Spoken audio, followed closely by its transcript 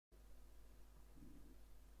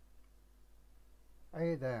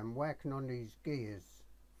Hey there, I'm working on these gears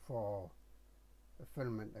for a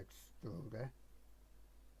filament extruder,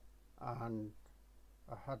 and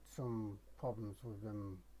I had some problems with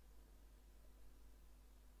them.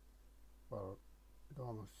 Well, it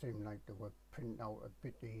almost seemed like they were printing out a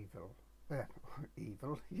bit evil.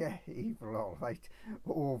 Evil? Yeah, evil, alright.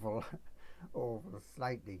 Oval. Oval,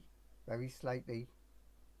 slightly. Very slightly.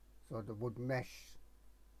 So they would mesh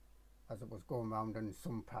as it was going around in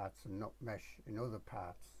some parts and not mesh in other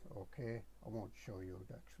parts. Okay, I won't show you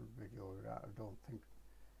the actual video of that. I don't think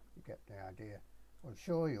you get the idea. I'll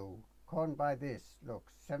show you. According by this,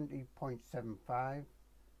 look, 70.75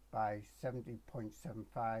 by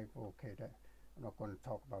 70.75. Okay, there. I'm not going to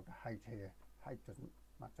talk about the height here. Height doesn't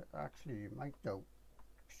matter. Actually, you might do.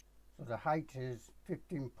 So the height is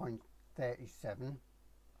 15.37.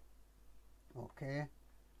 Okay,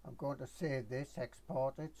 I'm going to save this,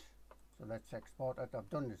 export it. So let's export it. I've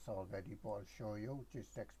done this already, but I'll show you.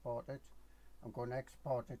 Just export it. I'm going to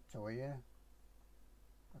export it to here.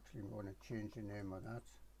 Actually, I'm going to change the name of that.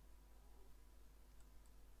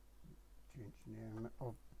 Change the name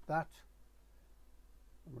of that.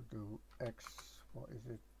 I'm going to do X, what is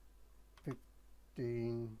it?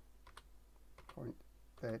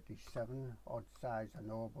 15.37. Odd size, I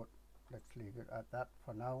know, but let's leave it at that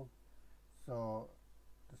for now. So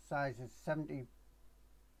the size is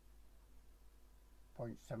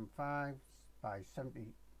 70.75 by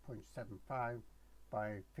 70.75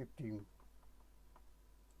 by 15.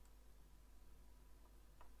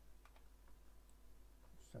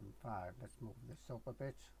 Let's move this up a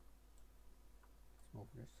bit. Let's move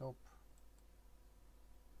this up.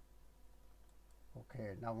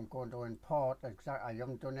 Okay, now I'm going to import. I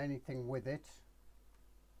haven't done anything with it.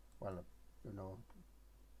 Well, you know.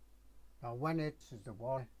 Now when it is the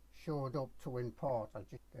one showed up to import,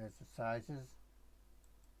 there's the sizes.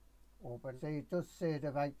 Open. See, it does say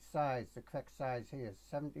the right size, the correct size here,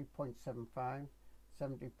 70.75,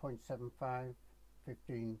 70.75,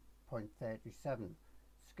 15.37.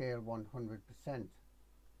 Scale 100%.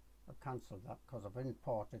 I've cancelled that because I've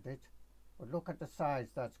imported it. But look at the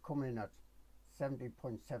size that's coming at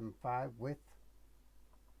 70.75 width,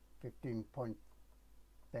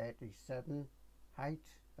 15.37 height,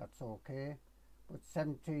 that's okay. But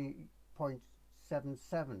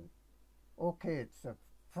 70.77, okay, it's a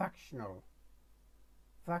fractional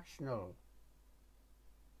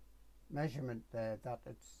measurement there that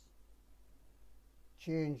it's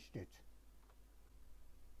changed it.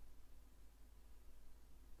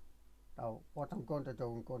 Now what I'm going to do,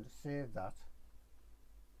 I'm going to save that,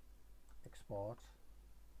 export.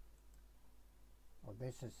 Well,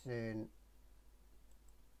 this is saying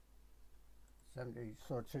 70,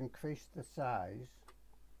 so to increase the size,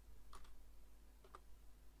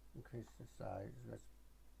 let's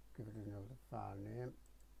give it another file name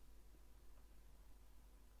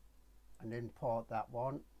and import that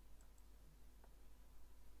one,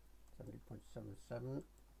 70.77.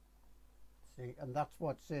 See, and that's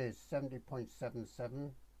what it says,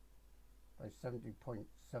 70.77 by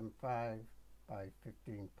 70.75 by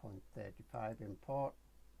 15.35. Import.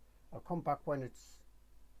 I'll come back when it's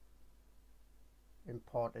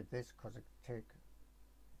imported this, because it will take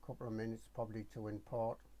a couple of minutes probably to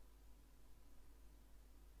import.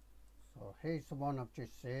 So here's the one I've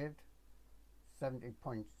just saved,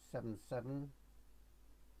 70.77,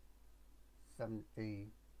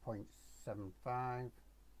 70.75,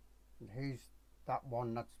 and here's that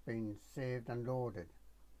one that's been saved and loaded.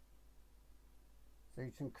 So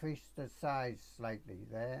it's increased the size slightly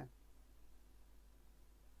there.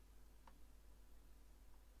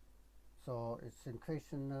 So it's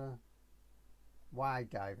increasing the Y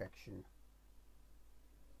direction.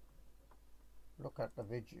 Look at the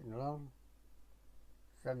original,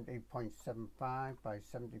 70.75 by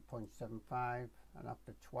 70.75, and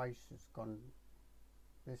after twice it's gone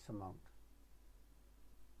this amount.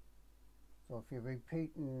 So if you're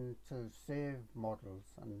repeating to save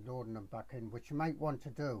models and loading them back in, which you might want to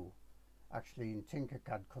do actually in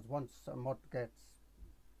TinkerCad, because once a mod gets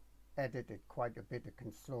edited quite a bit, it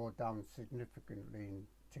can slow down significantly in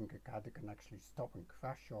TinkerCad. It can actually stop and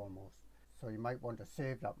crash almost. So you might want to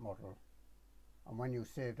save that model, and when you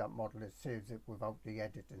save that model, it saves it without the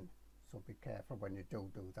editing. So be careful when you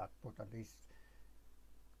do that. But at least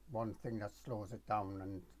one thing that slows it down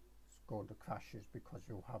and going to crash is because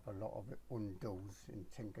you have a lot of undos in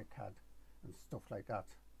TinkerCad and stuff like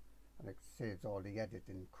that, and it saves all the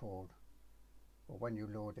editing code. But when you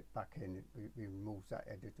load it back in, it removes that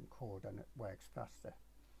editing code and it works faster.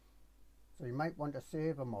 So you might want to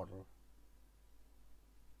save a model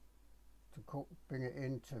to bring it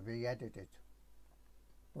in to re-edit it.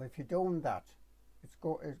 But if you're doing that,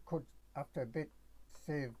 it could after a bit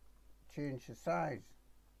change the size.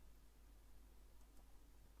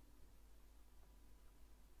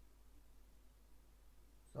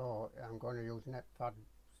 So I'm going to use NetFabb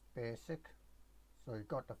Basic. So you've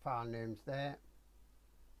got the file names there,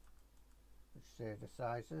 which say the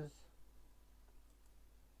sizes.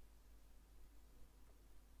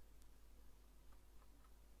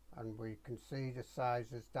 And we can see the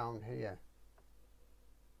sizes down here.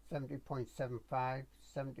 70.75,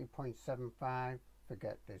 70.75,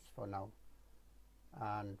 forget this for now,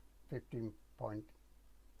 and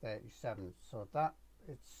 15.37. So that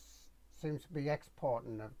seems to be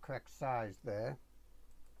exporting the correct size there.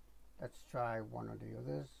 Let's try one of the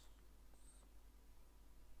others.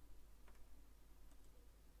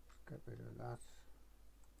 Let's get rid of that.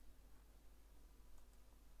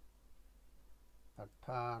 Add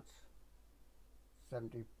part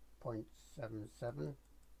 70.77.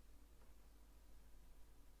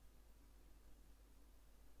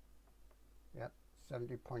 Yep,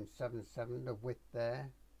 70.77, the width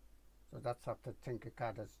there. So that's after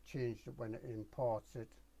TinkerCad has changed it when it imports it,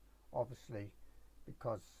 obviously,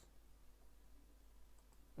 because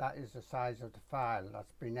that is the size of the file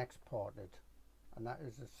that's been exported, and that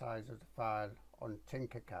is the size of the file on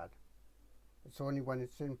TinkerCad. It's only when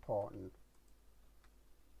it's important.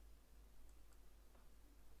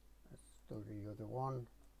 Let's do the other one.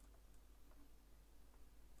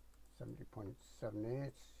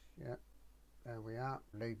 70.78, yeah, there we are.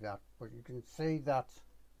 Leave that, but you can see that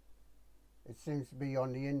it seems to be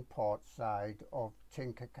on the import side of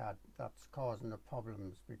TinkerCad that's causing the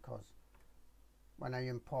problems, because when I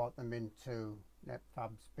import them into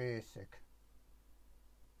NetFabb's Basic,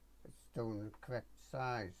 it's doing the correct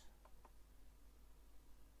size.